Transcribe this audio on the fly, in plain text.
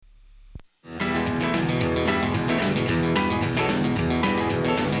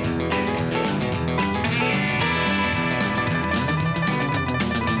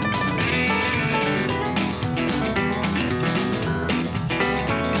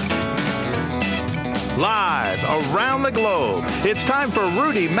Live around the globe, it's time for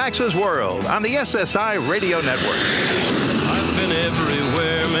Rudy Maxa's World on the SSI Radio Network. I've been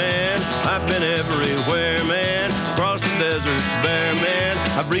everywhere, man. I've been everywhere, man. Across the deserts bare, man.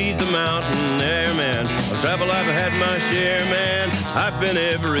 I breathe the mountain air, man. I've traveled, I've had my share, man. I've been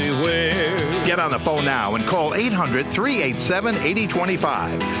everywhere. Get on the phone now and call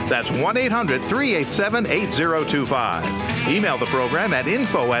 800-387-8025. That's 1-800-387-8025. Email the program at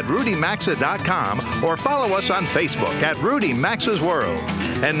info@rudymaxa.com or follow us on Facebook at Rudy Maxa's World.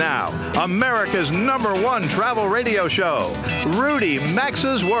 And now, America's #1 travel radio show, Rudy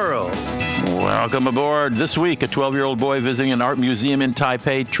Maxa's World. Welcome aboard. This week, a 12-year-old boy visiting an art museum in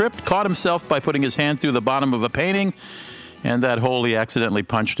Taipei caught himself by putting his hand through the bottom of a painting, and that hole he accidentally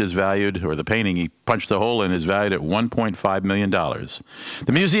punched is valued, or the painting he punched the hole in is valued at $1.5 million.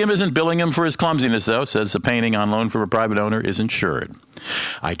 The museum isn't billing him for his clumsiness, though, says the painting on loan from a private owner is insured.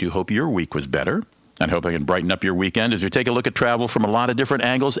 I do hope your week was better. I hope I can brighten up your weekend as we take a look at travel from a lot of different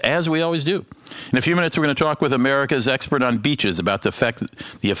angles, as we always do. In a few minutes, we're going to talk with America's expert on beaches about the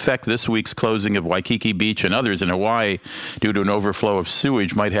effect this week's closing of Waikiki Beach and others in Hawaii due to an overflow of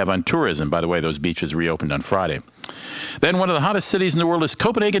sewage might have on tourism. By the way, those beaches reopened on Friday. Then one of the hottest cities in the world is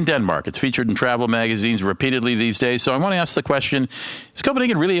Copenhagen, Denmark. It's featured in travel magazines repeatedly these days. So I want to ask the question, is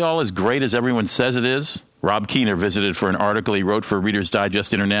Copenhagen really all as great as everyone says it is? Rob Keener visited for an article he wrote for Reader's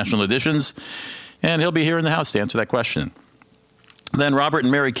Digest International Editions, and he'll be here in the house to answer that question. Then Robert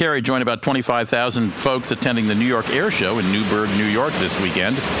and Mary Carey join about 25,000 folks attending the New York Air Show in Newburgh, New York this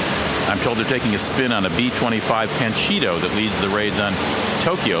weekend. I'm told they're taking a spin on a B-25 Panchito that leads the raids on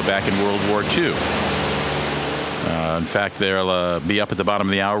Tokyo back in World War II. In fact, they'll be up at the bottom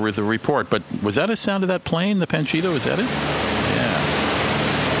of the hour with a report. But was that a sound of that plane, the Panchito? Is that it?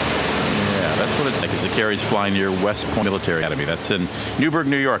 Yeah, that's what it's like as the Carey's flying near West Point Military Academy. That's in Newburgh,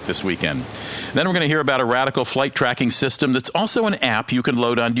 New York this weekend. Then we're going to hear about a radical flight tracking system that's also an app you can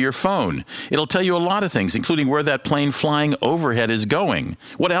load onto your phone. It'll tell you a lot of things, including where that plane flying overhead is going,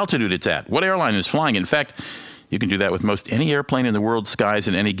 what altitude it's at, what airline is flying. In fact, you can do that with most any airplane in the world's skies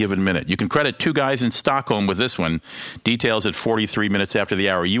in any given minute. You can credit two guys in Stockholm with this one. Details at 43 minutes after the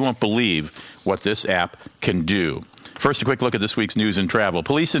hour. You won't believe what this app can do. First, a quick look at this week's news and travel.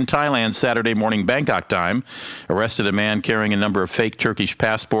 Police in Thailand Saturday morning Bangkok time arrested a man carrying a number of fake Turkish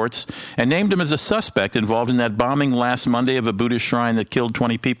passports and named him as a suspect involved in that bombing last Monday of a Buddhist shrine that killed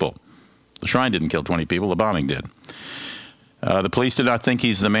 20 people. The shrine didn't kill 20 people, the bombing did. The police do not think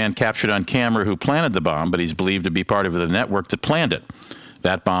he's the man captured on camera who planted the bomb, but he's believed to be part of the network that planned it.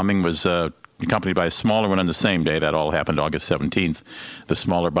 That bombing was accompanied by a smaller one on the same day. That all happened August 17th. The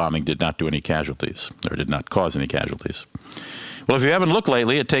smaller bombing did not do any casualties, or did not cause any casualties. Well, if you haven't looked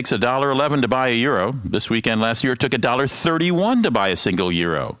lately, it takes $1.11 to buy a euro. This weekend last year, it took $1.31 to buy a single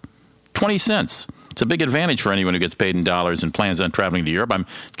euro. 20 cents. It's a big advantage for anyone who gets paid in dollars and plans on traveling to Europe. I'm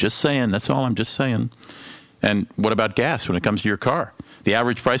just saying. That's all I'm just saying. And what about gas when it comes to your car? The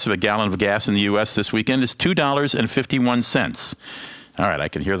average price of a gallon of gas in the U.S. this weekend is $2.51. All right, I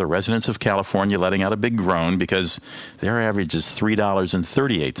can hear the residents of California letting out a big groan because their average is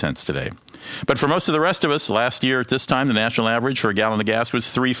 $3.38 today. But for most of the rest of us, last year at this time, the national average for a gallon of gas was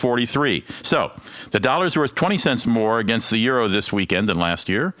 $3.43. So the dollar's worth 20 cents more against the euro this weekend than last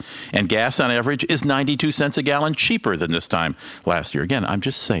year, and gas on average is 92 cents a gallon cheaper than this time last year. Again, I'm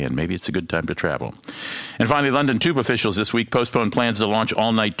just saying, maybe it's a good time to travel. And finally, London Tube officials this week postponed plans to launch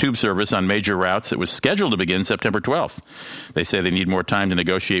all-night tube service on major routes. It was scheduled to begin September 12th. They say they need more time to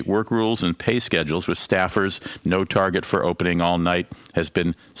negotiate work rules and pay schedules with staffers. No target for opening all night has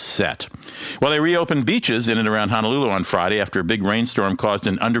been set. Well, they reopened beaches in and around Honolulu on Friday after a big rainstorm caused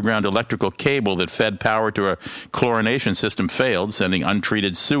an underground electrical cable that fed power to a chlorination system failed, sending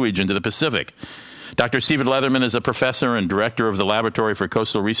untreated sewage into the Pacific. Dr. Stephen Leatherman is a professor and director of the Laboratory for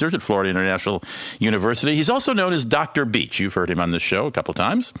Coastal Research at Florida International University. He's also known as Dr. Beach. You've heard him on this show a couple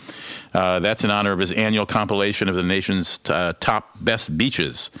times. That's in honor of his annual compilation of the nation's top best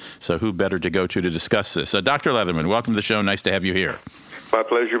beaches. So who better to go to discuss this? Dr. Leatherman, welcome to the show. Nice to have you here. My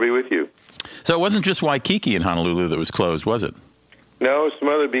pleasure to be with you. So it wasn't just Waikiki in Honolulu that was closed, was it? No, some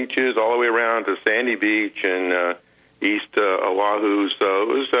other beaches all the way around to Sandy Beach and East Oahu. So it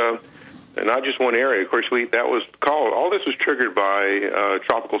was not just one area. Of course, that was called. All this was triggered by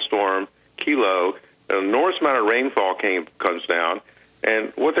Tropical Storm Kilo. An enormous amount of rainfall comes down,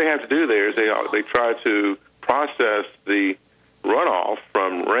 and what they have to do there is they try to process the runoff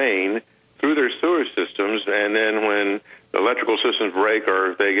from rain through their sewer systems, and then when the electrical systems break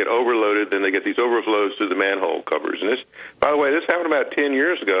or they get overloaded, then they get these overflows through the manhole covers. And this, by the way, this happened about 10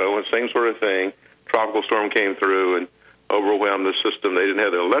 years ago when same sort of thing. Tropical storm came through, and overwhelmed the system. They didn't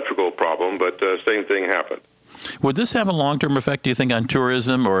have the electrical problem, but same thing happened. Would this have a long-term effect, do you think, on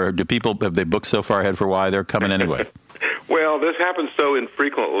tourism, or do people, have they booked so far ahead for why they're coming anyway? Well, this happens so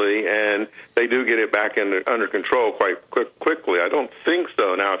infrequently, and they do get it back under control quite quickly. I don't think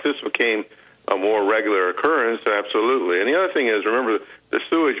so. Now, if this became a more regular occurrence, absolutely. And the other thing is, remember, the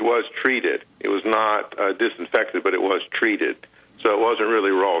sewage was treated. It was not disinfected, but it was treated. So it wasn't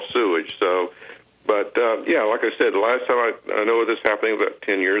really raw sewage. So, but, yeah, like I said, the last time I know of this happening about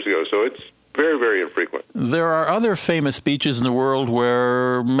 10 years ago, so it's very, very infrequent. There are other famous beaches in the world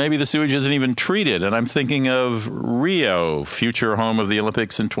where maybe the sewage isn't even treated, and I'm thinking of Rio, future home of the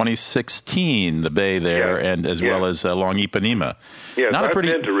Olympics in 2016, the bay there, and as well as along Ipanema. Yes, I've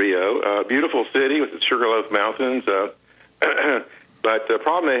been to Rio. Beautiful city with the Sugarloaf Mountains. But the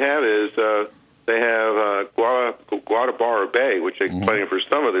problem they have is they have Guadalajara Bay, which they're playing for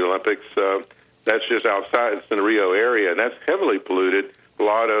some of the Olympics. That's just outside. It's in the Rio area, and that's heavily polluted. A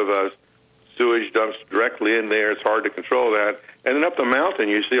lot of sewage dumps directly in there. It's hard to control that. And then up the mountain,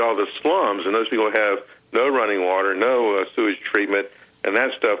 you see all the slums, and those people have no running water, no sewage treatment, and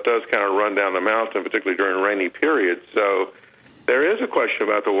that stuff does kind of run down the mountain, particularly during rainy periods. So there is a question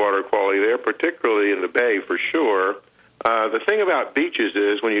about the water quality there, particularly in the bay for sure. The thing about beaches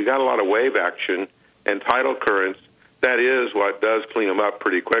is when you got a lot of wave action and tidal currents, that is what does clean them up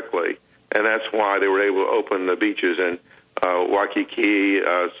pretty quickly. And that's why they were able to open the beaches in Waikiki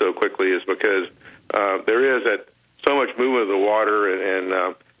so quickly, is because there is so much movement of the water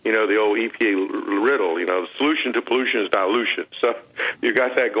and you know, the old EPA riddle, you know, the solution to pollution is dilution. So you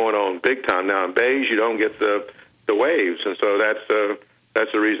got that going on big time. Now in bays, you don't get the waves, and so that's the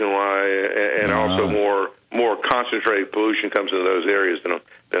reason why, and also more concentrated pollution comes into those areas than on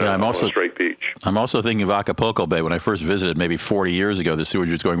a straight beach. I'm also thinking of Acapulco Bay. When I first visited maybe 40 years ago, the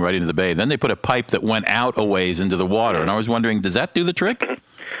sewage was going right into the bay. Then they put a pipe that went out a ways into the water, and I was wondering, does that do the trick?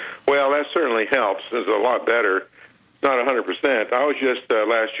 Well, that certainly helps. It's a lot better. Not 100%. I was just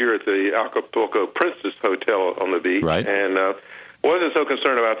last year at the Acapulco Princess Hotel on the beach, and wasn't so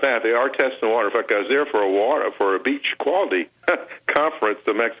concerned about that. They are testing the water. In fact, I was there for a beach quality conference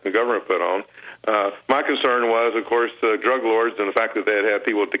the Mexican government put on. My concern was, of course, the drug lords and the fact that they had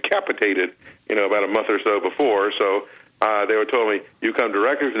people decapitated, you know, about a month or so before. So they were told me, you come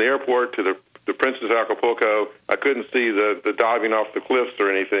directly from the airport to the Princess Acapulco. I couldn't see the diving off the cliffs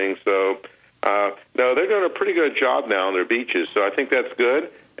or anything. So, no, they're doing a pretty good job now on their beaches. So I think that's good.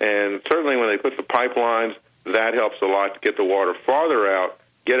 And certainly when they put the pipelines, that helps a lot to get the water farther out,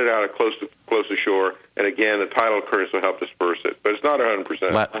 get it out close to shore. And again, the tidal currents will help disperse it. But it's not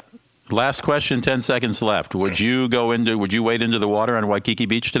 100%. Last question, 10 seconds left. Would you wade into the water on Waikiki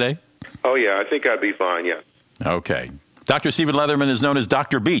Beach today? Oh, yeah, I think I'd be fine, yes. Okay. Dr. Stephen Leatherman is known as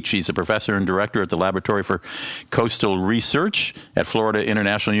Dr. Beach. He's a professor and director at the Laboratory for Coastal Research at Florida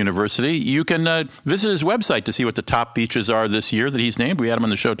International University. You can visit his website to see what the top beaches are this year that he's named. We had him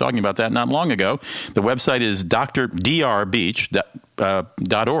on the show talking about that not long ago. The website is drbeach.org.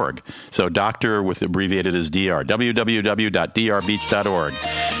 So doctor with abbreviated as DR, www.drbeach.org.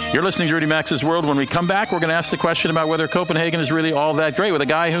 You're listening to Rudy Max's World. When we come back, we're going to ask the question about whether Copenhagen is really all that great with a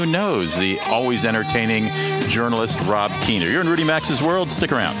guy who knows, the always entertaining journalist Rob Keener. You're in Rudy Max's World.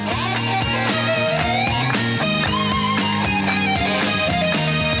 Stick around.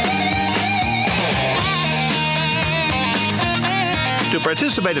 To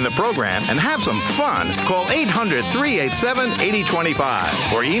participate in the program and have some fun, call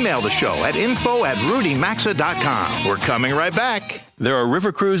 800-387-8025 or email the show at info@rudymaxa.com. We're coming right back. There are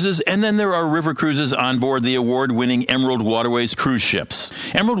river cruises, and then there are river cruises on board the award-winning Emerald Waterways cruise ships.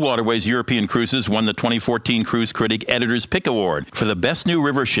 Emerald Waterways European Cruises won the 2014 Cruise Critic Editor's Pick Award for the best new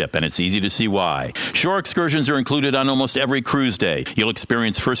river ship, and it's easy to see why. Shore excursions are included on almost every cruise day. You'll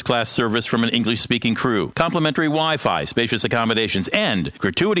experience first-class service from an English-speaking crew, complimentary Wi-Fi, spacious accommodations, and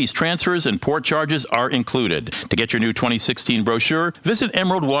gratuities, transfers, and port charges are included. To get your new 2016 brochure, visit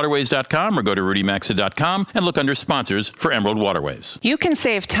emeraldwaterways.com or go to rudymaxa.com and look under sponsors for Emerald Waterways. You can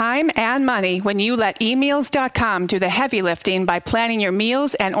save time and money when you let emeals.com do the heavy lifting by planning your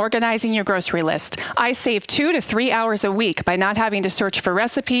meals and organizing your grocery list. I save 2 to 3 hours a week by not having to search for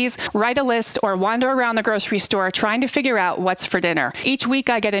recipes, write a list, or wander around the grocery store trying to figure out what's for dinner. Each week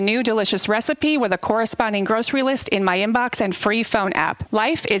I get a new delicious recipe with a corresponding grocery list in my inbox and free phone app.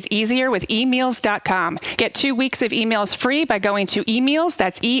 Life is easier with emeals.com. Get 2 weeks of emails free by going to emeals,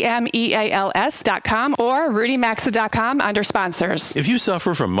 that's emeals.com, or rudymaxa.com under sponsors. stores. If you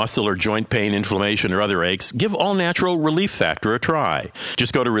suffer from muscle or joint pain, inflammation, or other aches, give All Natural Relief Factor a try.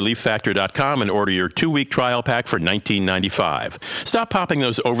 Just go to ReliefFactor.com and order your 2-week trial pack for $19.95. Stop popping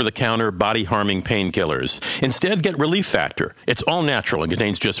those over-the-counter, body-harming painkillers. Instead, get Relief Factor. It's all natural and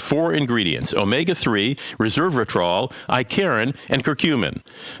contains just 4 ingredients: omega-3, resveratrol, icariin, and curcumin.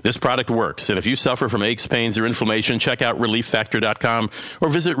 This product works, and if you suffer from aches, pains, or inflammation, check out ReliefFactor.com or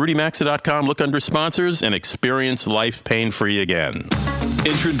visit RudyMaxa.com, look under sponsors, and experience life pain-free again.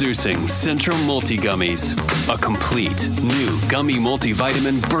 Introducing Centrum Multi Gummies, a complete new gummy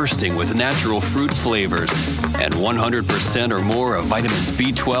multivitamin bursting with natural fruit flavors and 100% or more of vitamins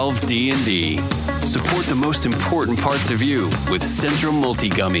B12, D, and D. Support the most important parts of you with Centrum Multi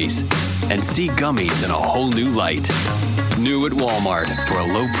Gummies and see gummies in a whole new light. New at Walmart for a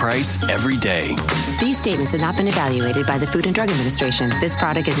low price every day. These statements have not been evaluated by the Food and Drug Administration. This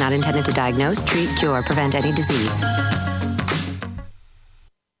product is not intended to diagnose, treat, cure, or prevent any disease.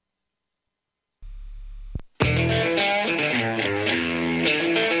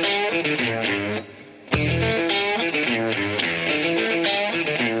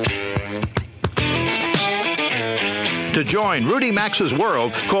 To join Rudy Maxa's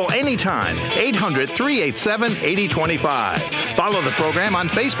World, call anytime, 800-387-8025. Follow the program on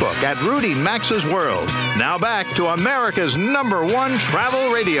Facebook at Rudy Maxa's World. Now back to America's #1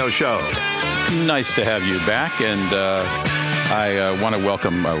 travel radio show. Nice to have you back, and I want to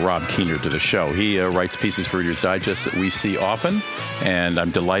welcome Rob Keener to the show. He writes pieces for Reader's Digest that we see often, and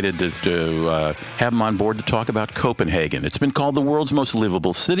I'm delighted to have him on board to talk about Copenhagen. It's been called the world's most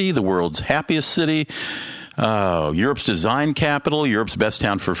livable city, the world's happiest city, Europe's design capital, Europe's best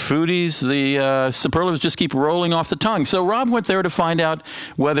town for foodies. The superlatives just keep rolling off the tongue. So Rob went there to find out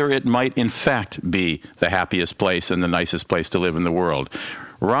whether it might, in fact, be the happiest place and the nicest place to live in the world.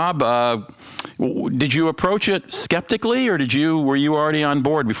 Rob, did you approach it skeptically, or were you already on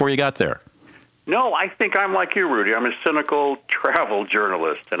board before you got there? No, I think I'm like you, Rudy. I'm a cynical travel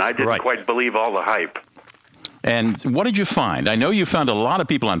journalist, and I didn't quite believe all the hype. And what did you find? I know you found a lot of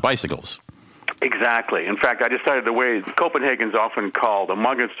people on bicycles. Exactly. In fact, I decided the way Copenhagen's often called,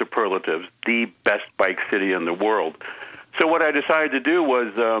 among its superlatives, the best bike city in the world. So what I decided to do was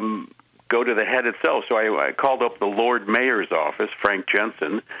go to the head itself. So I called up the Lord Mayor's office, Frank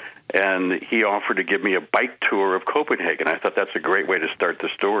Jensen, and he offered to give me a bike tour of Copenhagen. I thought that's a great way to start the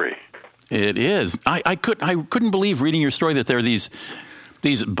story. It is. I couldn't believe reading your story that there are these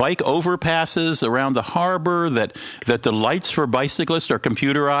bike overpasses around the harbor, that the lights for bicyclists are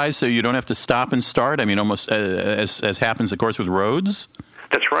computerized so you don't have to stop and start. I mean, almost as happens, of course, with roads.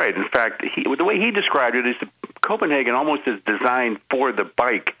 That's right. In fact, the way he described it is Copenhagen almost is designed for the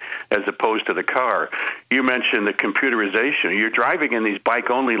bike as opposed to the car. You mentioned the computerization. You're driving in these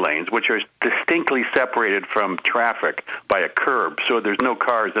bike-only lanes, which are distinctly separated from traffic by a curb, so there's no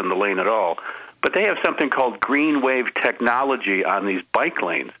cars in the lane at all. But they have something called green wave technology on these bike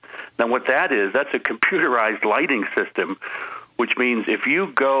lanes. Now, what that is, that's a computerized lighting system, which means if you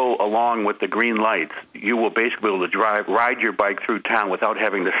go along with the green lights, you will basically be able to ride your bike through town without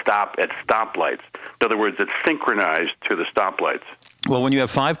having to stop at stoplights. In other words, it's synchronized to the stoplights. Well, when you have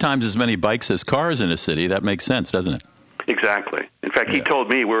 5 times as many bikes as cars in a city, that makes sense, doesn't it? Exactly. In fact, he told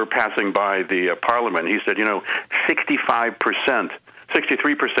me, we were passing by the Parliament, he said,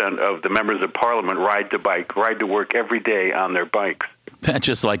 63% of the members of Parliament ride to work every day on their bikes. That's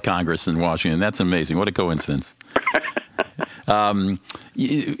just like Congress in Washington. That's amazing. What a coincidence. There's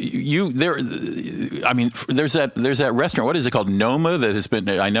that restaurant. What is it called? Noma, that has been,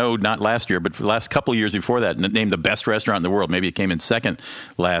 I know not last year, but for the last couple of years before that, named the best restaurant in the world. Maybe it came in second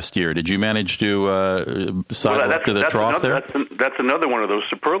last year. Did you manage to sidle up to the trough there? That's another one of those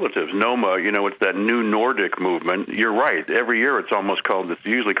superlatives. Noma, it's that new Nordic movement. You're right. Every year it's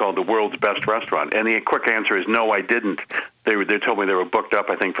usually called the world's best restaurant. And the quick answer is no, I didn't. They told me they were booked up,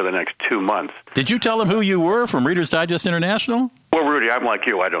 I think, for the next 2 months. Did you tell them who you were from Reader's Digest International? Well, Rudy, I'm like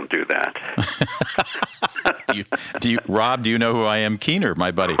you. I don't do that. Rob, do you know who I am? Keener, my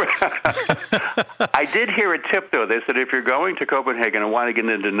buddy. I did hear a tip, though. They said if you're going to Copenhagen and want to get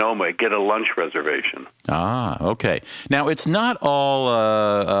into Noma, get a lunch reservation. Ah, okay. Now, it's not all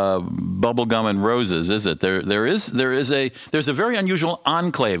bubblegum and roses, is it? There's a very unusual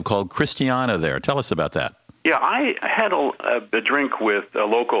enclave called Christiania there. Tell us about that. Yeah, I had a drink with a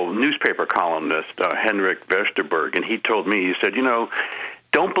local newspaper columnist, Henrik Vesterberg, and he told me, he said,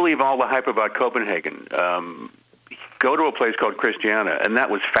 don't believe all the hype about Copenhagen. Go to a place called Christiania, and that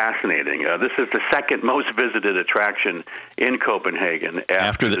was fascinating. This is the second most visited attraction in Copenhagen.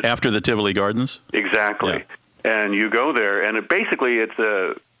 After the Tivoli Gardens? Exactly. Yeah. And you go there, and it's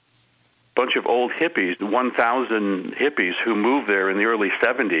bunch of old hippies, 1,000 hippies who moved there in the early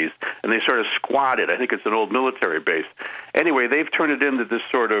 70s, and they sort of squatted. I think it's an old military base. Anyway, they've turned it into this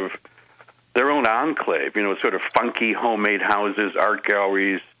sort of their own enclave, sort of funky homemade houses, art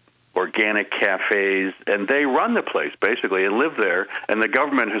galleries, organic cafes, and they run the place, basically, and live there, and the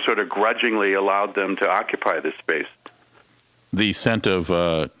government has sort of grudgingly allowed them to occupy this space. The scent of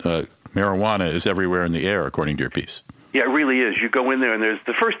marijuana is everywhere in the air, according to your piece. Yeah, it really is. You go in there, and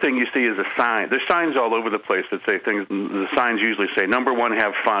the first thing you see is a sign. There's signs all over the place that say things. The signs usually say, number 1,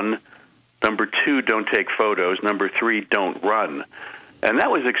 have fun. Number 2, don't take photos. Number 3, don't run. And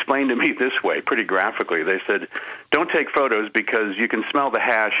that was explained to me this way, pretty graphically. They said, don't take photos because you can smell the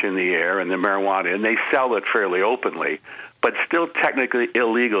hash in the air and the marijuana, and they sell it fairly openly, but still technically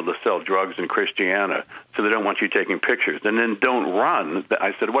illegal to sell drugs in Christiana, so they don't want you taking pictures. And then don't run.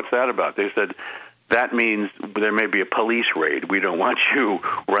 I said, what's that about? They said, that means there may be a police raid. We don't want you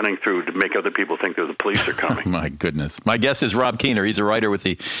running through to make other people think that the police are coming. My goodness. My guest is Rob Keener. He's a writer with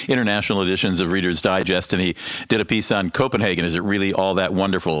the international editions of Reader's Digest, and he did a piece on Copenhagen. Is it really all that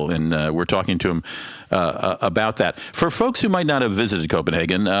wonderful? And we're talking to him about that. For folks who might not have visited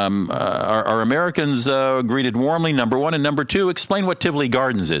Copenhagen, are Americans greeted warmly, number 1? And number 2, explain what Tivoli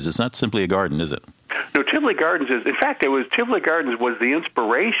Gardens is. It's not simply a garden, is it? No, Tivoli Gardens is, in fact, Tivoli Gardens was the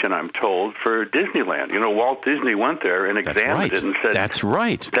inspiration, I'm told, for Disneyland. Walt Disney went there and examined it and said, That's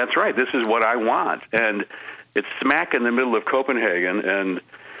right. This is what I want. And it's smack in the middle of Copenhagen, and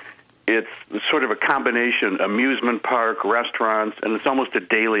it's sort of a combination amusement park, restaurants, and it's almost a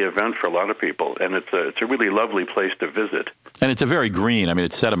daily event for a lot of people. And it's a really lovely place to visit. And it's a very green. I mean,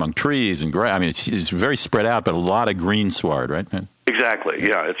 it's set among trees and grass. I mean, it's very spread out, but a lot of green sward, right? Exactly.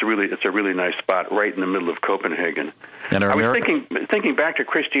 Yeah, it's a really nice spot right in the middle of Copenhagen. And I was thinking back to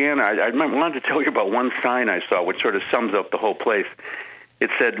Christiana. I wanted to tell you about one sign I saw, which sort of sums up the whole place. It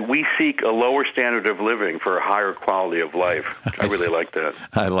said, "We seek a lower standard of living for a higher quality of life." I really like that.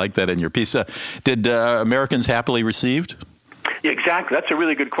 I like that in your piece. Did Americans happily received? Yeah, exactly. That's a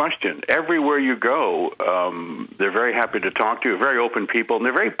really good question. Everywhere you go, they're very happy to talk to you, very open people, and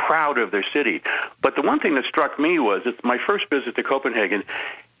they're very proud of their city. But the one thing that struck me was, it's my first visit to Copenhagen,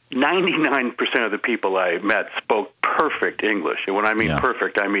 99% of the people I met spoke perfect English. And when I mean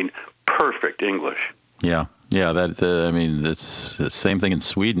perfect, I mean perfect English. Yeah. Yeah, that's the same thing in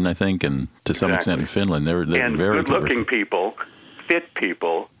Sweden, I think, and to some extent in Finland. They're and very good-looking people, fit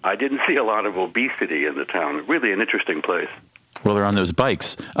people. I didn't see a lot of obesity in the town. Really an interesting place. Well, they're on those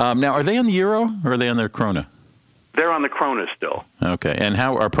bikes. Now, are they on the euro or are they on their krona? They're on the krona still. Okay. And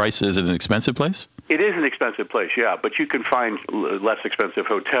how are prices? Is it an expensive place? It is an expensive place, yeah, but you can find less expensive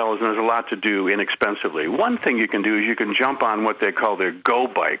hotels, and there's a lot to do inexpensively. One thing you can do is you can jump on what they call their Go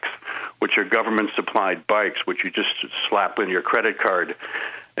bikes, which are government-supplied bikes, which you just slap in your credit card.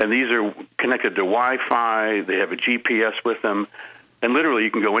 And these are connected to Wi-Fi. They have a GPS with them. And literally,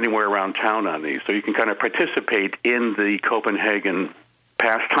 you can go anywhere around town on these. So you can kind of participate in the Copenhagen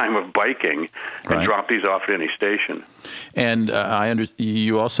pastime of biking and drop these off at any station. And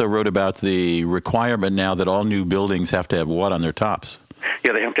you also wrote about the requirement now that all new buildings have to have what on their tops?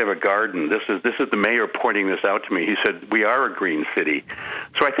 Yeah, they have to have a garden. This is the mayor pointing this out to me. He said, we are a green city.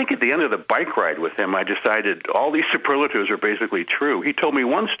 So I think at the end of the bike ride with him, I decided all these superlatives are basically true. He told me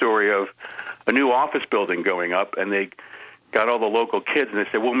one story of a new office building going up, and they got all the local kids, and they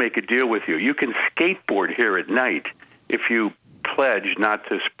said, we'll make a deal with you. You can skateboard here at night if you pledge not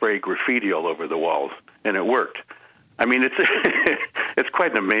to spray graffiti all over the walls. And it worked. I mean, it's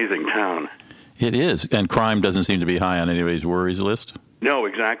quite an amazing town. It is. And crime doesn't seem to be high on anybody's worries list? No,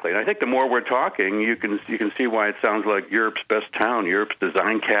 exactly. And I think the more we're talking, you can see why it sounds like Europe's best town, Europe's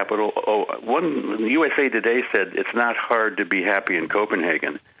design capital. The USA Today said it's not hard to be happy in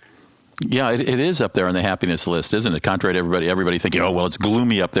Copenhagen. Yeah, it is up there on the happiness list, isn't it? Contrary to everybody thinking, it's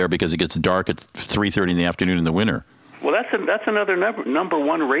gloomy up there because it gets dark at 3:30 in the afternoon in the winter. Well, that's another number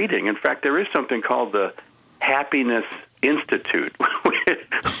one rating. In fact, there is something called the Happiness Institute,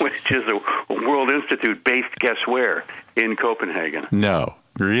 which is a World Institute based, guess where, in Copenhagen. No,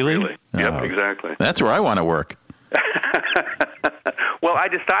 really? Yep, exactly. That's where I want to work. Well, I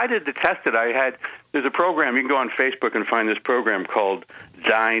decided to test it. There's a program, you can go on Facebook and find this program called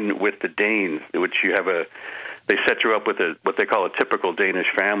Dine with the Danes, which they set you up with what they call a typical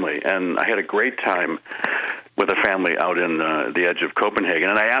Danish family. And I had a great time with a family out in the edge of Copenhagen.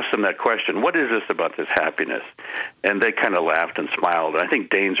 And I asked them that question, what is this about this happiness? And they kind of laughed and smiled. And I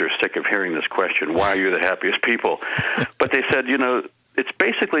think Danes are sick of hearing this question, why are you the happiest people? But they said, it's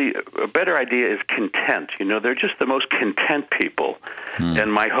basically a better idea is content. They're just the most content people.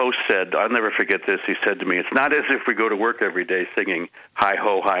 And my host said, I'll never forget this. He said to me, it's not as if we go to work every day singing, hi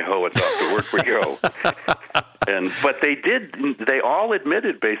ho, it's off to work we go. But they all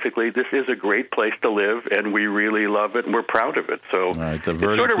admitted basically this is a great place to live, and we really love it, and we're proud of it. So it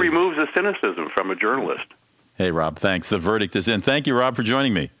sort of removes the cynicism from a journalist. Hey, Rob, thanks. The verdict is in. Thank you, Rob, for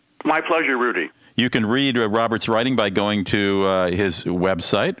joining me. My pleasure, Rudy. You can read Robert's writing by going to his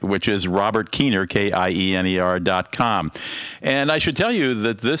website, which is robertkiener, KIENER.com. And I should tell you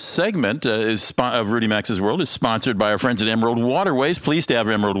that this segment of Rudy Maxa's World is sponsored by our friends at Emerald Waterways. Pleased to have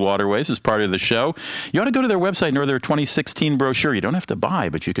Emerald Waterways as part of the show. You ought to go to their website and order their 2016 brochure. You don't have to buy,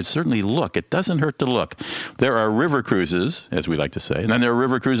 but you could certainly look. It doesn't hurt to look. There are river cruises, as we like to say, and then there are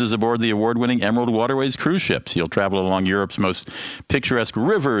river cruises aboard the award-winning Emerald Waterways cruise ships. You'll travel along Europe's most picturesque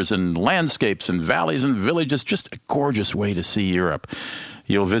rivers and landscapes and valleys and villages. Just a gorgeous way to see Europe.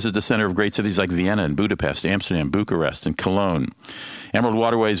 You'll visit the center of great cities like Vienna and Budapest, Amsterdam, Bucharest, and Cologne. Emerald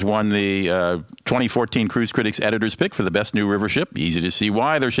Waterways won the 2014 Cruise Critics Editor's Pick for the best new river ship. Easy to see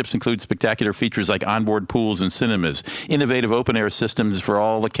why. Their ships include spectacular features like onboard pools and cinemas, innovative open-air systems for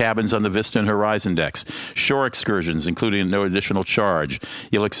all the cabins on the Vista and Horizon decks, shore excursions, including at no additional charge.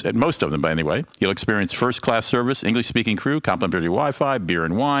 Most of them, anyway. You'll experience first-class service, English-speaking crew, complimentary Wi-Fi, beer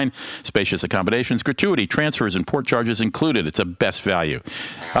and wine, spacious accommodations, gratuity, transfers, and port charges included. It's a best value.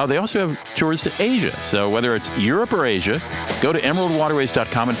 They also have tours to Asia. So whether it's Europe or Asia, go to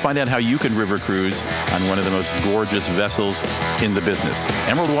emeraldwaterways.com and find out how you can river cruise on one of the most gorgeous vessels in the business.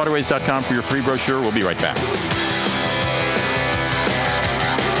 emeraldwaterways.com for your free brochure. We'll be right back.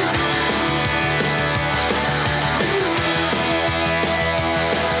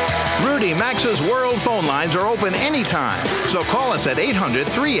 Rudy Maxa's World phone lines are open anytime, so call us at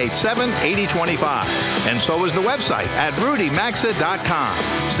 800-387-8025. And so is the website at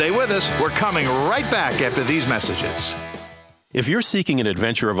rudymaxa.com. Stay with us. We're coming right back after these messages. If you're seeking an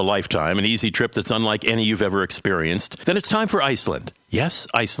adventure of a lifetime, an easy trip that's unlike any you've ever experienced, then it's time for Iceland. Yes,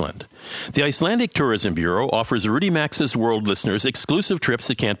 Iceland. The Icelandic Tourism Bureau offers Rudy Maxa's World listeners exclusive trips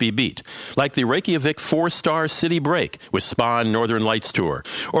that can't be beat, like the Reykjavik 4-star city break with spa and Northern Lights tour,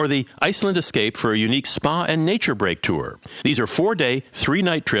 or the Iceland Escape for a unique spa and nature break tour. These are 4-day,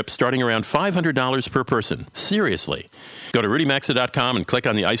 3-night trips starting around $500 per person. Seriously. Go to rudymaxa.com and click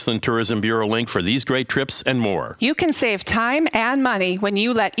on the Iceland Tourism Bureau link for these great trips and more. You can save time and money when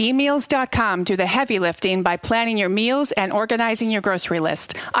you let emeals.com do the heavy lifting by planning your meals and organizing your grocery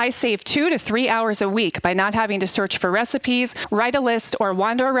list. I save 2 to 3 hours a week by not having to search for recipes, write a list, or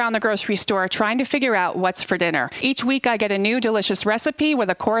wander around the grocery store trying to figure out what's for dinner. Each week I get a new delicious recipe with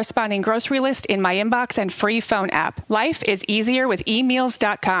a corresponding grocery list in my inbox and free phone app. Life is easier with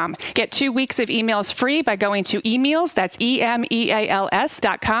emeals.com. Get 2 weeks of emails free by going to emeals, that's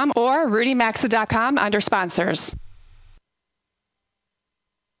EMEALS.com, or rudymaxa.com under sponsors.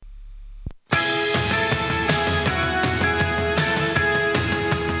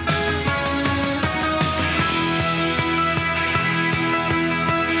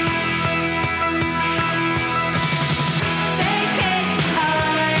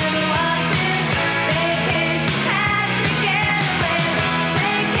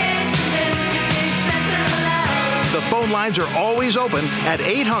 Phone lines are always open at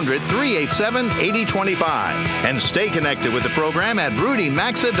 800-387-8025. And stay connected with the program at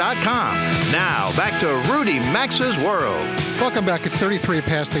rudymaxa.com. Now, back to Rudy Maxa's World. Welcome back. It's 33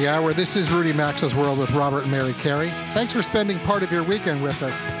 past the hour. This is Rudy Maxa's World with Robert and Mary Carey. Thanks for spending part of your weekend with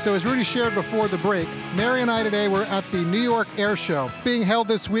us. So as Rudy shared before the break, Mary and I today were at the New York Air Show, being held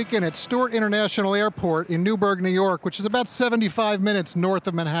this weekend at Stewart International Airport in Newburgh, New York, which is about 75 minutes north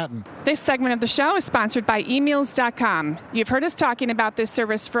of Manhattan. This segment of the show is sponsored by emeals.com. You've heard us talking about this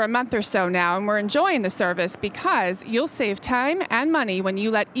service for a month or so now, and we're enjoying the service because you'll save time and money when you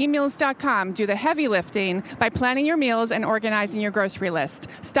let emeals.com do the heavy lifting by planning your meals and organizing your grocery list.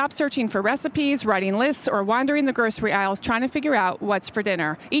 Stop searching for recipes, writing lists, or wandering the grocery aisles trying to figure out what's for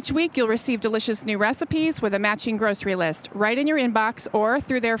dinner. Each week, you'll receive delicious new recipes with a matching grocery list right in your inbox or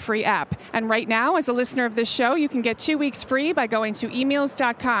through their free app. And right now, as a listener of this show, you can get 2 weeks free by going to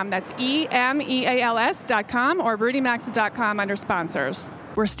emeals.com. That's EMEALS.com or rudymaxa.com under sponsors.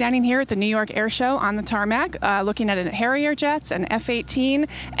 We're standing here at the New York Air Show on the tarmac, looking at Harrier jets, an F-18,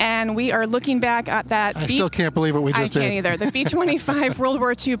 and we are looking back at that. I still can't believe what we just did. I can't either. The B-25 World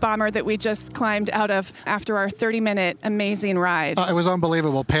War II bomber that we just climbed out of after our 30-minute amazing ride. It was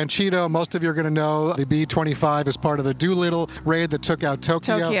unbelievable. Panchito, most of you are going to know the B-25 is part of the Doolittle raid that took out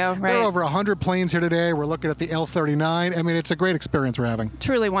Tokyo. Right. There are over 100 planes here today. We're looking at the L-39. I mean, it's a great experience we're having.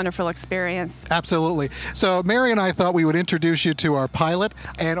 Truly wonderful experience. Absolutely. So Mary and I thought we would introduce you to our pilot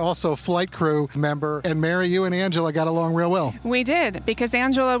and also flight crew member. And Mary, you and Angela got along real well. We did, because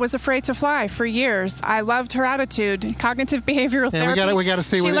Angela was afraid to fly for years. I loved her attitude, cognitive behavioral therapy. We got to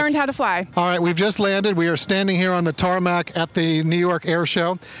see. She learned how to fly. All right, we've just landed. We are standing here on the tarmac at the New York Air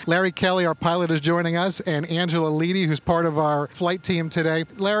Show. Larry Kelly, our pilot, is joining us, and Angela Leedy, who's part of our flight team today.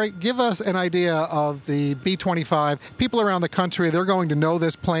 Larry, give us an idea of the B-25. People around the country, they're going to know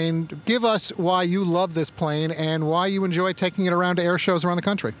this plane. Give us why you love this plane and why you enjoy taking it around to air shows around the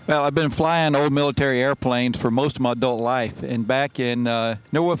country. Well, I've been flying old military airplanes for most of my adult life. And back in, never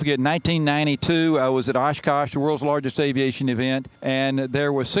will forget, 1992, I was at Oshkosh, the world's largest aviation event, and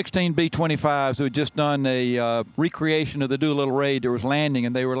there were 16 B-25s who had just done a recreation of the Doolittle raid. There was landing,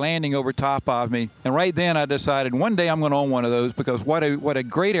 and they were landing over top of me. And right then I decided one day I'm going to own one of those, because what a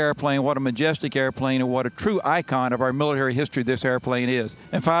great airplane, what a majestic airplane, and what a true icon of our military history this airplane is.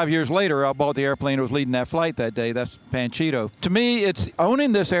 And 5 years later, I bought the airplane that was leading that flight that day. That's Panchito. To me, it's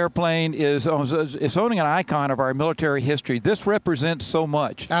owning this airplane is owning an icon of our military history. This represents so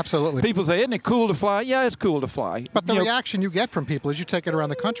much. Absolutely. People say, isn't it cool to fly? Yeah, it's cool to fly. But the reaction you get from people as you take it around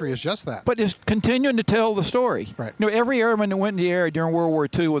the country is just that. But it's continuing to tell the story. Right. Every airman that went in the air during World War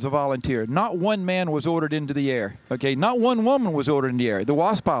II was a volunteer. Not one man was ordered into the air. Okay, not one woman was ordered in the air. The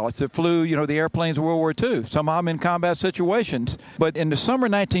WASP pilots that flew, the airplanes in World War II, some of them in combat situations. But in the summer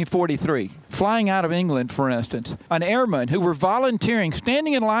of 1943, flying out of England, for instance, an airman who were volunteering,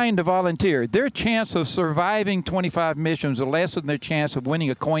 standing in line to volunteer, their chance of surviving 25 missions was less than their chance of winning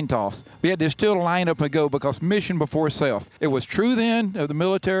a coin toss. We had to still line up and go, because mission before self. It was true then of the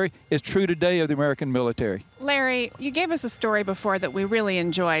military. It's true today of the American military. Larry, you gave us a story before that we really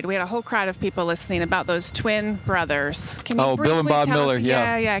enjoyed. We had a whole crowd of people listening about those twin brothers. Can you Bill and Bob Miller,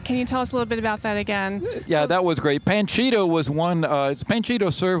 Yeah. Can you tell us a little bit about that again? Yeah, that was great. Panchito was one.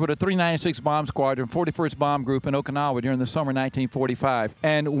 Panchito served with a 396 Bomb Squadron, 41st Bomb Group in Okinawa during the summer 1945.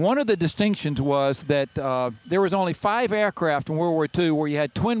 And one of the distinctions was that there was only 5 aircraft in World War II where you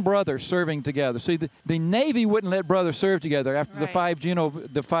had twin brothers serving together. See, the Navy wouldn't let brothers serve together after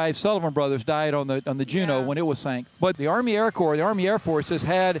the 5 Sullivan brothers died on the Juno when it was sank. But the Army Air Corps, the Army Air Forces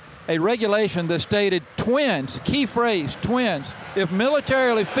had a regulation that stated twins, key phrase, twins, if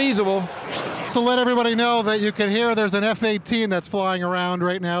militarily feasible. So let everybody know that you can hear there's an F-18 that's flying around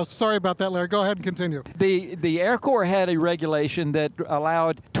right now. Sorry about that, Larry. Go ahead and continue. The Air Corps had a regulation that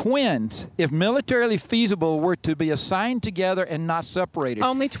allowed twins, if militarily feasible, were to be assigned together and not separated.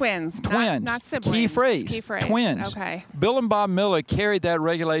 Only twins. Twins. Not siblings. Key phrase. Twins. Okay. Bill and Bob Miller carried that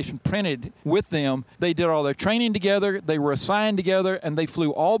regulation printed with them. They did all their training together. They were assigned together, and they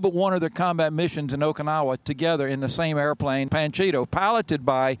flew all but one of their combat missions in Okinawa together in the same airplane, Panchito, piloted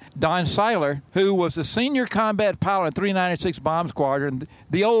by Don Seiler, who was the senior combat pilot in 396 Bomb Squadron,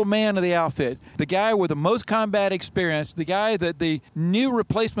 the old man of the outfit, the guy with the most combat experience, the guy that the new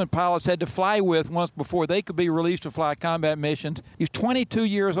replacement pilots had to fly with once before they could be released to fly combat missions. He's 22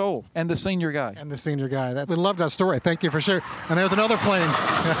 years old, and the senior guy. We love that story. Thank you for sharing. And there's another plane.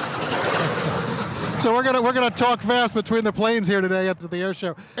 So we're gonna talk fast between the planes here today at the air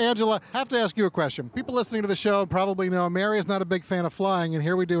show. Angela, I have to ask you a question. People listening to the show probably know Mary is not a big fan of flying, and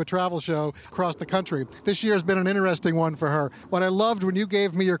here we do a travel show across the country. This year has been an interesting one for her. What I loved when you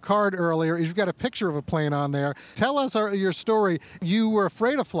gave me your card earlier is you've got a picture of a plane on there. Tell us your story. You were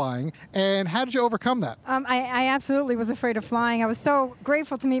afraid of flying, and how did you overcome that? I absolutely was afraid of flying. I was so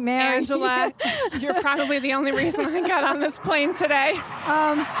grateful to meet Mary. Angela, you're probably the only reason I got on this plane today.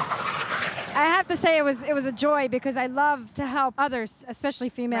 I have to say it was a joy, because I love to help others, especially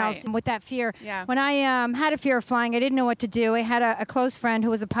females, with that fear. Yeah. When I had a fear of flying, I didn't know what to do. I had a close friend who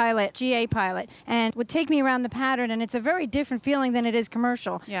was a pilot, GA pilot, and would take me around the pattern, and it's a very different feeling than it is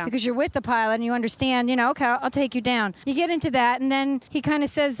commercial. Yeah. Because you're with the pilot and you understand, okay, I'll take you down. You get into that, and then he kind of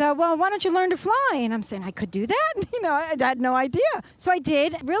says, well, why don't you learn to fly? And I'm saying, I could do that? I had no idea. So I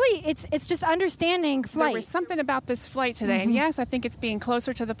did. Really, it's just understanding flight. There was something about this flight today, and yes, I think it's being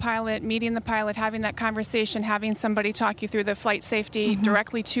closer to the pilot, meeting the pilot, having that conversation, having somebody talk you through the flight safety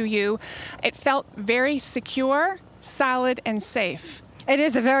directly to you. It felt very secure, solid, and safe. It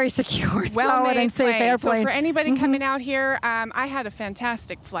is a very secure, solid, and safe airplane. So for anybody coming out here, I had a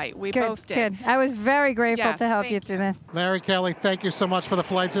fantastic flight. We both did. Good. I was very grateful to help you through this. Larry Kelly, thank you so much for the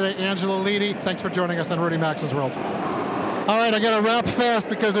flight today. Angela Leedy, thanks for joining us on Rudy Maxa's World. All right, I got to wrap fast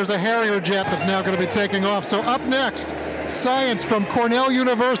because there's a Harrier jet that's now going to be taking off. So up next, science from Cornell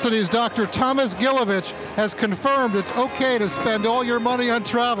University's Dr. Thomas Gilovich has confirmed it's okay to spend all your money on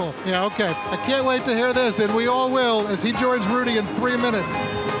travel. Yeah, okay. I can't wait to hear this, and we all will, as he joins Rudy in 3 minutes.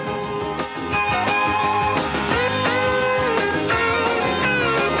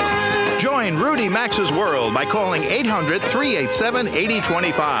 Join Rudy Maxa's World by calling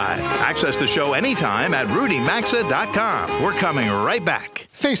 800-387-8025. Access the show anytime at rudymaxa.com. We're coming right back.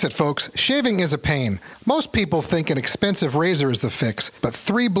 Face it, folks, shaving is a pain. Most people think an expensive razor is the fix, but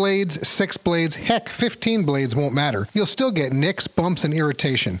 3 blades, 6 blades, heck, 15 blades won't matter. You'll still get nicks, bumps, and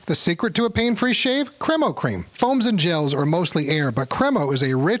irritation. The secret to a pain-free shave? Cremo Cream. Foams and gels are mostly air, but Cremo is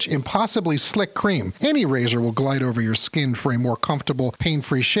a rich, impossibly slick cream. Any razor will glide over your skin for a more comfortable,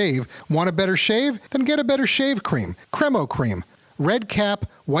 pain-free shave. Want a better shave? Then get a better shave cream. Cremo Cream. Red cap,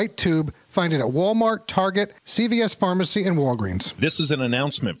 white tube. Find it at Walmart, Target, CVS Pharmacy, and Walgreens. This is an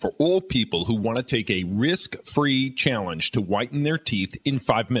announcement for all people who want to take a risk-free challenge to whiten their teeth in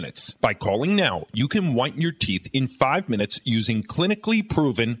 5 minutes. By calling now, you can whiten your teeth in 5 minutes using clinically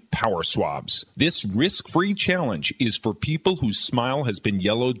proven power swabs. This risk-free challenge is for people whose smile has been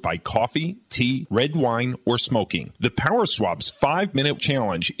yellowed by coffee, tea, red wine, or smoking. The Power Swabs 5-minute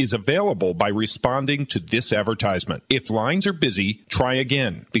challenge is available by responding to this advertisement. If lines are busy, try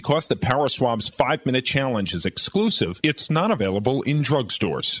again. Because the Power Swabs 5-minute challenge is exclusive, it's not available in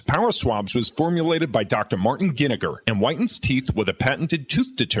drugstores. Power Swabs was formulated by Dr. Martin Ginniger and whitens teeth with a patented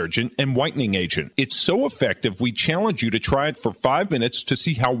tooth detergent and whitening agent. It's so effective, we challenge you to try it for 5 minutes to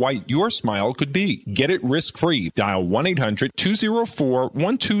see how white your smile could be. Get it risk-free. Dial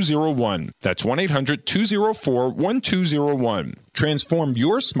 1-800-204-1201. That's 1-800-204-1201. Transform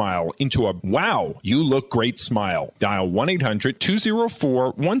your smile into a wow, you look great smile. Dial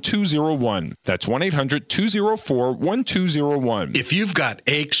 1-800-204-1201. That's 1-800-204-1201. If you've got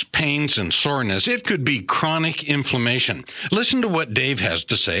aches, pains, and soreness, it could be chronic inflammation. Listen to what Dave has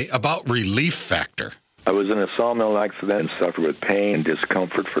to say about Relief Factor. I was in a sawmill accident and suffered with pain and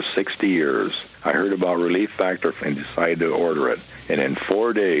discomfort for 60 years. I heard about Relief Factor and decided to order it. And in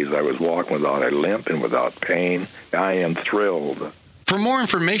 4 days, I was walking without a limp and without pain. I am thrilled. For more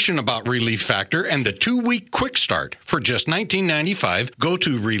information about Relief Factor and the 2-week quick start for just $19.95, go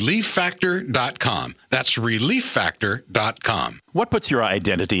to ReliefFactor.com. That's ReliefFactor.com. What puts your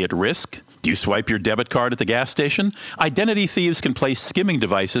identity at risk? Do you swipe your debit card at the gas station? Identity thieves can place skimming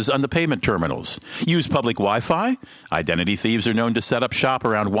devices on the payment terminals. Use public Wi-Fi? Identity thieves are known to set up shop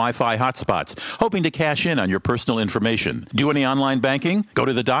around Wi-Fi hotspots, hoping to cash in on your personal information. Do any online banking? Go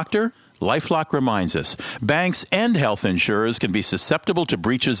to the doctor? LifeLock reminds us, banks and health insurers can be susceptible to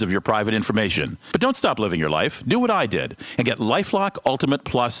breaches of your private information. But don't stop living your life. Do what I did and get LifeLock Ultimate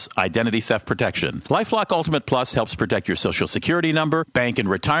Plus identity theft protection. LifeLock Ultimate Plus helps protect your Social Security number, bank and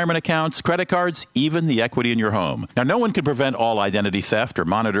retirement accounts, credit cards, even the equity in your home. Now, no one can prevent all identity theft or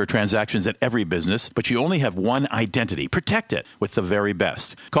monitor transactions at every business, but you only have one identity. Protect it with the very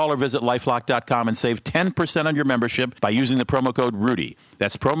best. Call or visit LifeLock.com and save 10% on your membership by using the promo code RUDY.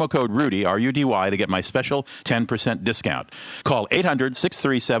 That's promo code RUDY, R-U-D-Y, to get my special 10% discount. Call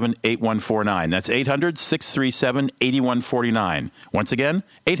 800-637-8149. That's 800-637-8149. Once again,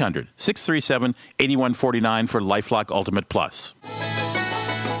 800-637-8149 for LifeLock Ultimate Plus.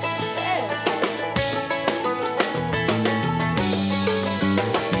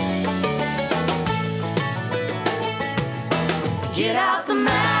 Get out the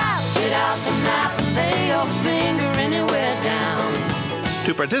map, and lay your finger anywhere down.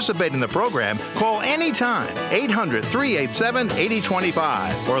 To participate in the program, call anytime,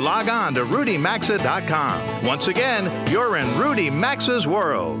 800-387-8025, or log on to rudymaxa.com. Once again, you're in Rudy Maxa's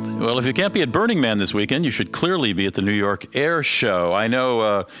World. Well, if you can't be at Burning Man this weekend, you should clearly be at the New York Air Show. I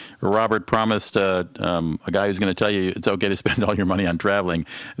know Robert promised a guy who's going to tell you it's okay to spend all your money on traveling.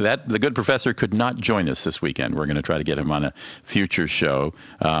 The good professor could not join us this weekend. We're going to try to get him on a future show.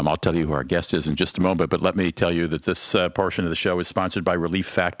 I'll tell you who our guest is in just a moment, but let me tell you that this portion of the show is sponsored by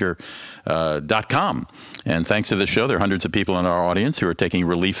ReliefFactor.com. And thanks to the show, there are hundreds of people in our audience who are taking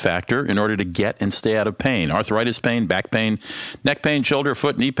Relief Factor in order to get and stay out of pain. Arthritis pain, back pain, neck pain, shoulder,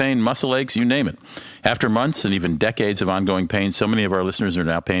 foot, knee pain, muscle aches, you name it. After months and even decades of ongoing pain, so many of our listeners are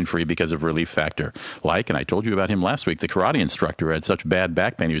now pain-free because of Relief Factor. Like, and I told you about him last week, the karate instructor who had such bad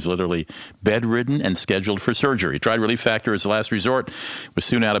back pain, he was literally bedridden and scheduled for surgery. He tried Relief Factor as a last resort, was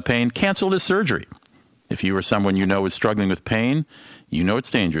soon out of pain, canceled his surgery. If you or someone you know is struggling with pain, you know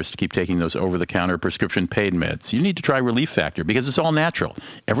it's dangerous to keep taking those over-the-counter prescription pain meds. You need to try Relief Factor because it's all natural.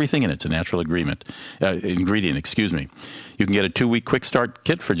 Everything in it's a natural ingredient. You can get a 2-week quick start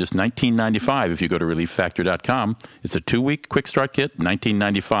kit for just $19.95 if you go to ReliefFactor.com. It's a 2-week quick start kit,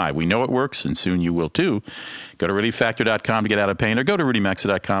 $19.95. We know it works, and soon you will too. Go to ReliefFactor.com to get out of pain, or go to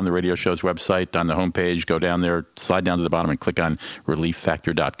RudyMaxa.com, the radio show's website. On the homepage, go down there, slide down to the bottom, and click on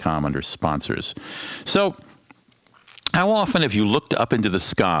ReliefFactor.com under sponsors. So, how often have you looked up into the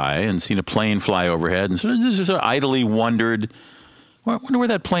sky and seen a plane fly overhead and sort of idly wondered, I wonder where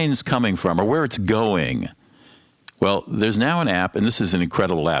that plane's coming from or where it's going? Well, there's now an app, and this is an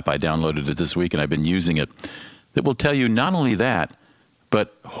incredible app. I downloaded it this week, and I've been using it, that will tell you not only that,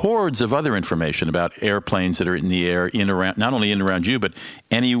 but hordes of other information about airplanes that are in the air, not only in and around you, but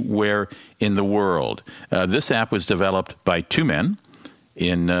anywhere in the world. This app was developed by 2 men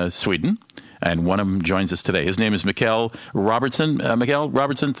in Sweden, and one of them joins us today. His name is Mikael Robertson. Mikael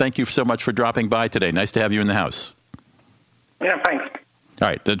Robertson, thank you so much for dropping by today. Nice to have you in the house. Yeah, thanks. All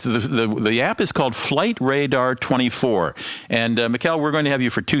right. The app is called Flight Radar 24. And, Mikael, we're going to have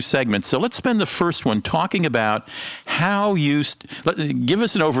you for 2 segments. So let's spend the first one talking about how you give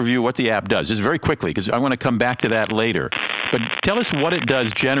us an overview of what the app does, just very quickly, because I want to come back to that later. But tell us what it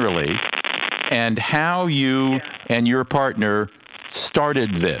does generally and how you and your partner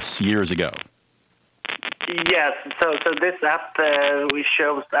started this years ago. Yes, so this app we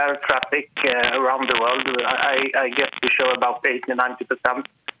shows air traffic around the world. I guess we show about 80-90%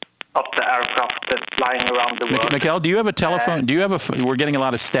 of the aircraft flying around the world. Mikael, do you have a telephone? We're getting a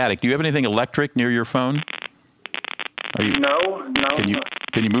lot of static. Do you have anything electric near your phone? No.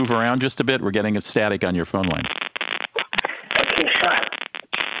 Can you move around just a bit? We're getting a static on your phone line. Okay, sure.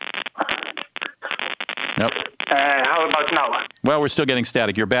 Nope. How about now? Well, we're still getting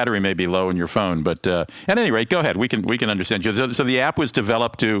static. Your battery may be low in your phone, but at any rate, go ahead. We can understand you. So the app was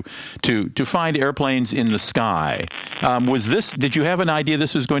developed to find airplanes in the sky. Did you have an idea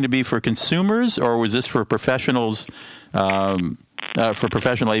this was going to be for consumers, or was this for professionals, for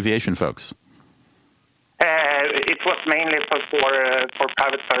professional aviation folks? It was mainly for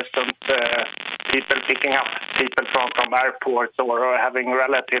private persons, people picking up people from airports or having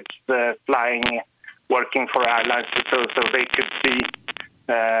relatives working for airlines, so they could see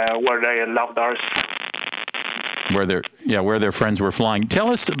where their loved ones. Where their friends were flying.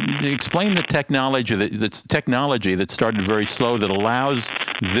 Explain the technology that started very slow, that allows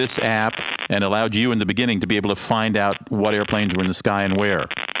this app and allowed you in the beginning to be able to find out what airplanes were in the sky and where.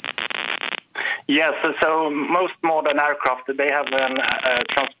 Yes, so most modern aircraft, they have a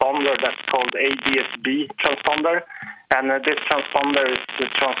transponder that's called ADS-B transponder, and this transponder is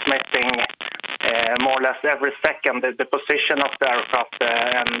transmitting more or less every second the position of the aircraft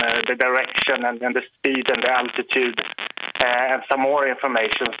and the direction and the speed and the altitude and some more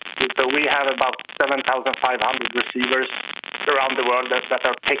information. So we have about 7,500 receivers around the world that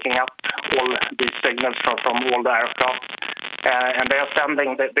are picking up all these signals from all the aircraft. And they are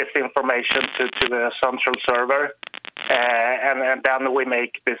sending this information to the central server, and then we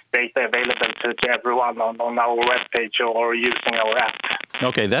make this data available to everyone on our webpage or using our app.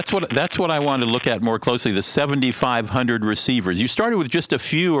 Okay, that's what I want to look at more closely, the 7,500 receivers. You started with just a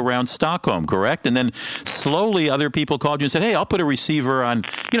few around Stockholm, correct? And then slowly other people called you and said, hey, I'll put a receiver on,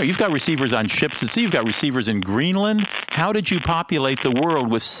 you've got receivers on ships at sea, you've got receivers in Greenland. How did you populate the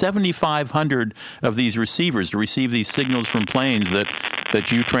world with 7,500 of these receivers to receive these signals from planes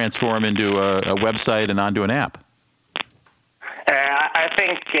that you transform into a website and onto an app? I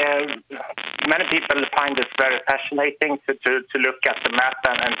think many people find this very fascinating to look at the map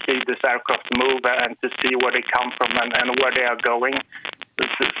and see this aircraft move and to see where they come from and where they are going.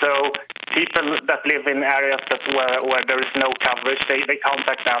 So people that live in areas where there is no coverage, they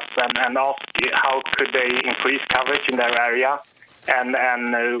contact us and ask how could they increase coverage in their area. And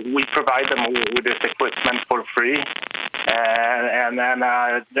we provide them with this equipment for free. And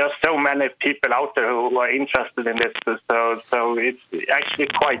there's so many people out there who are interested in this. So it's actually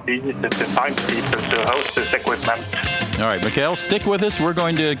quite easy to find people to host this equipment. All right, Mikael, stick with us. We're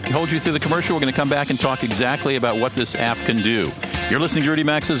going to hold you through the commercial. We're going to come back and talk exactly about what this app can do. You're listening to Rudy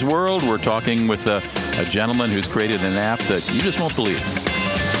Maxa's World. We're talking with a gentleman who's created an app that you just won't believe.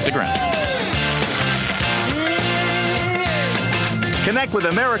 Stick around. Connect with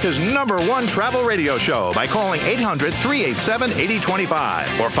America's #1 travel radio show by calling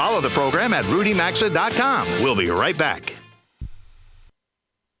 800-387-8025 or follow the program at RudyMaxa.com. We'll be right back.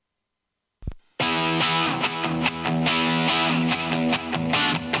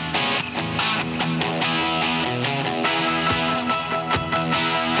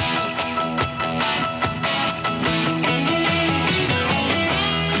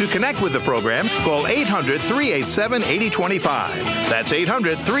 To connect with the program, call 800-387-8025. That's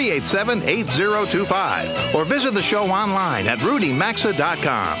 800-387-8025. Or visit the show online at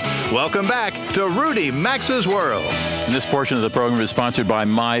rudymaxa.com. Welcome back to Rudy Maxa's World. And this portion of the program is sponsored by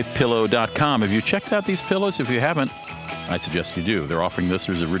MyPillow.com. Have you checked out these pillows? If you haven't, I suggest you do. They're offering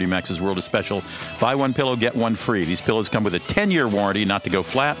listeners of Rudy Maxa's World a special buy one pillow, get one free. These pillows come with a 10-year warranty, not to go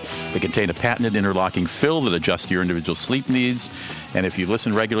flat. They contain a patented interlocking fill that adjusts to your individual sleep needs. And if you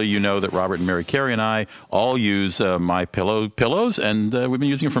listen regularly, you know that Robert and Mary Carey and I all use MyPillow pillows, and we've been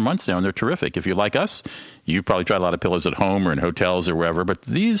using them for months now, and they're terrific. If you like us, you've probably tried a lot of pillows at home or in hotels or wherever, but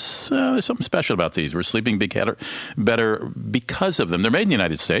these, there's something special about these. We're sleeping better because of them. They're made in the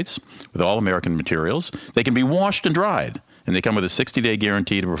United States with all American materials. They can be washed and dried. And they come with a 60-day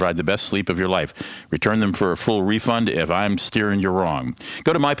guarantee to provide the best sleep of your life. Return them for a full refund if I'm steering you wrong.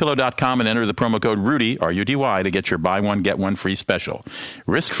 Go to MyPillow.com and enter the promo code RUDY, R-U-D-Y, to get your buy one, get one free special.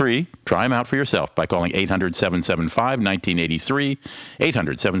 Risk-free. Try them out for yourself by calling 800-775-1983,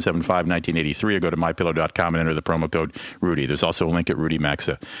 800-775-1983, or go to MyPillow.com and enter the promo code RUDY. There's also a link at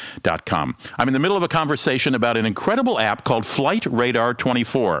RudyMaxa.com. I'm in the middle of a conversation about an incredible app called Flight Radar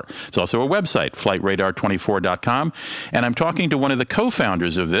 24. It's also a website, FlightRadar24.com, and I'm talking to one of the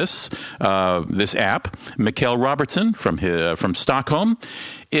co-founders of this app, Mikael Robertson from Stockholm.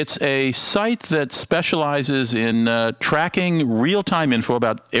 It's a site that specializes in tracking real-time info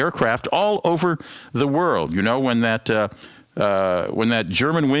about aircraft all over the world. You know, when that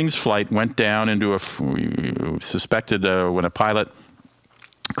Germanwings flight went down into suspected when a pilot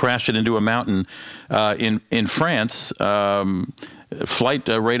crashed it into a mountain in France. Flight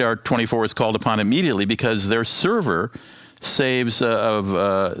Radar 24 is called upon immediately because their server saves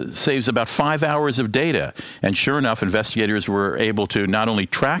about 5 hours of data. And sure enough, investigators were able to not only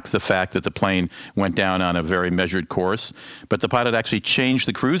track the fact that the plane went down on a very measured course, but the pilot actually changed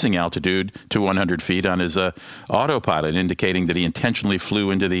the cruising altitude to 100 feet on his autopilot, indicating that he intentionally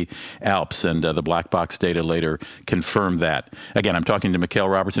flew into the Alps. And the black box data later confirmed that. Again, I'm talking to Mikael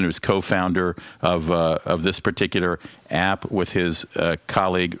Robertson, who's co-founder of this particular app with his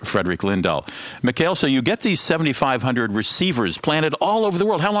colleague, Fredrik Lindahl. Mikael, so you get these 7,500 receivers planted all over the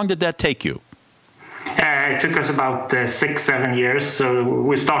world. How long did that take you? It took us about 6-7 years. So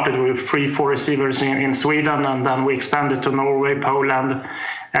we started with 3-4 receivers in Sweden, and then we expanded to Norway, Poland.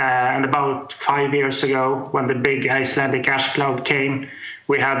 And about 5 years ago, when the big Icelandic ash cloud came,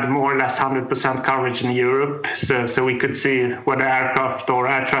 we had more or less 100% coverage in Europe. So we could see whether aircraft or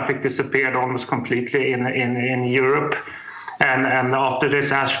air traffic disappeared almost completely in Europe. And after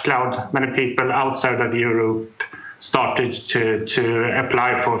this ash cloud, many people outside of Europe started to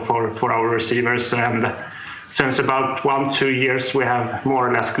apply for our receivers. And since about 1-2 years, we have more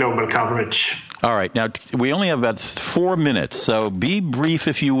or less global coverage. All right. Now, we only have about 4 minutes, so be brief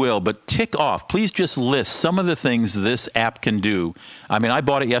if you will, but tick off. Please just list some of the things this app can do. I mean, I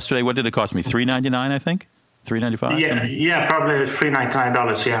bought it yesterday. What did it cost me? $3.99, I think? $3.95? Yeah, probably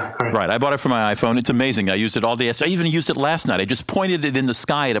 $399, yeah, correct. Right, I bought it for my iPhone. It's amazing. I used it all day. I even used it last night. I just pointed it in the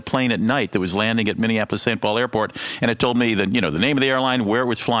sky at a plane at night that was landing at Minneapolis-St. Paul Airport, and it told me the name of the airline, where it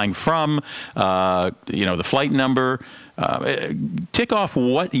was flying from, the flight number. Tick off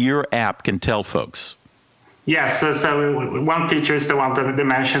what your app can tell folks. Yes, so one feature is the one that they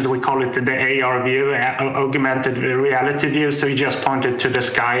mentioned. We call it the AR view, augmented reality view. So you just point it to the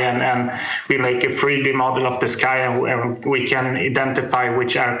sky, and we make a 3D model of the sky, and we can identify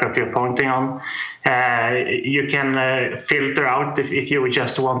which aircraft you're pointing on. You can filter out if you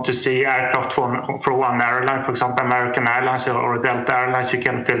just want to see aircraft for one airline, for example, American Airlines or Delta Airlines. You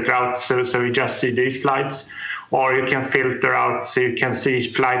can filter out so you just see these flights. Or you can filter out so you can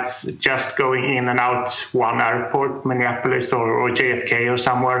see flights just going in and out one airport, Minneapolis or JFK or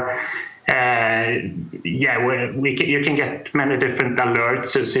somewhere. You can get many different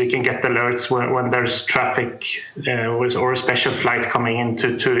alerts. So you can get alerts when there's traffic or a special flight coming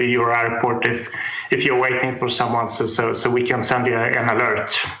into your airport if you're waiting for someone. So we can send you an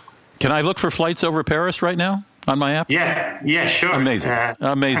alert. Can I look for flights over Paris right now on my app? Yeah, sure. Amazing.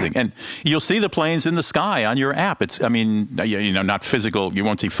 And you'll see the planes in the sky on your app. It's, not physical. You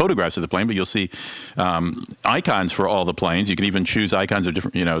won't see photographs of the plane, but you'll see icons for all the planes. You can even choose icons of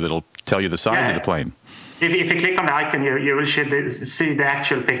different, that'll tell you the size of the plane. If you click on the icon, you will see the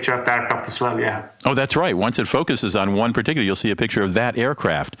actual picture of the aircraft as well, yeah. Oh, that's right. Once it focuses on one particular, you'll see a picture of that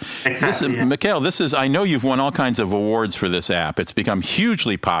aircraft. Exactly. Mikael, I know you've won all kinds of awards for this app. It's become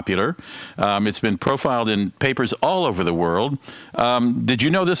hugely popular. It's been profiled in papers all over the world. Did you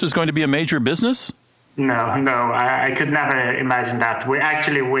know this was going to be a major business? No, I could never imagine that. We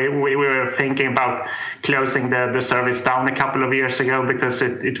were thinking about closing the service down a couple of years ago because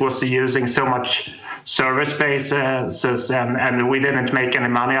it was using so much server space, and we didn't make any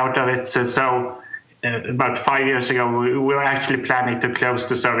money out of it. So about 5 years ago, we were actually planning to close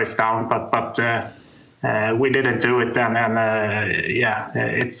the service down, but we didn't do it then, and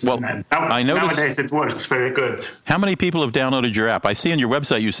it's I noticed, nowadays it works very good. How many people have downloaded your app? I see on your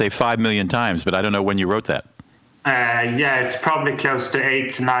website you say 5 million times, but I don't know when you wrote that. It's probably close to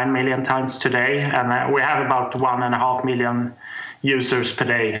 8 to 9 million times today, and we have about 1.5 million users per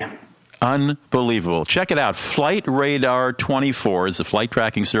day. Unbelievable. Check it out. Flight Radar 24 is a flight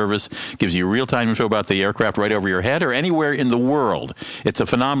tracking service. Gives you real-time info about the aircraft right over your head or anywhere in the world. It's a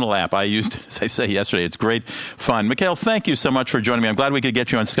phenomenal app. I used it, as I say, yesterday. It's great fun. Mikhail, thank you so much for joining me. I'm glad we could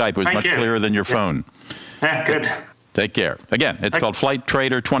get you on Skype. It was much clearer than your phone. Yeah, good. Take care. Again, it's called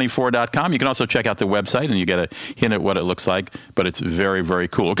FlightTrader24.com. You can also check out the website, and you get a hint at what it looks like, but it's very, very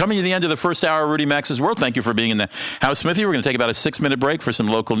cool. Coming to the end of the first hour of Rudy Max's World, thank you for being in the house with you. We're going to take about a 6-minute break for some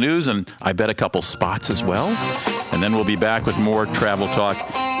local news, and I bet a couple spots as well. And then we'll be back with more travel talk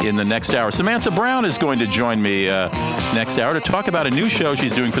in the next hour. Samantha Brown is going to join me next hour to talk about a new show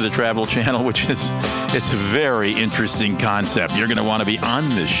she's doing for the Travel Channel, which is it's a very interesting concept. You're going to want to be on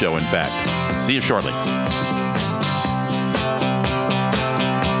this show, in fact. See you shortly.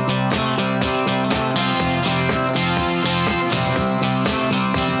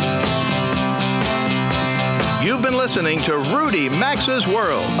 You've been listening to Rudy Max's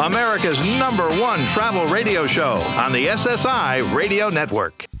World, America's #1 travel radio show on the SSI Radio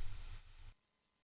Network.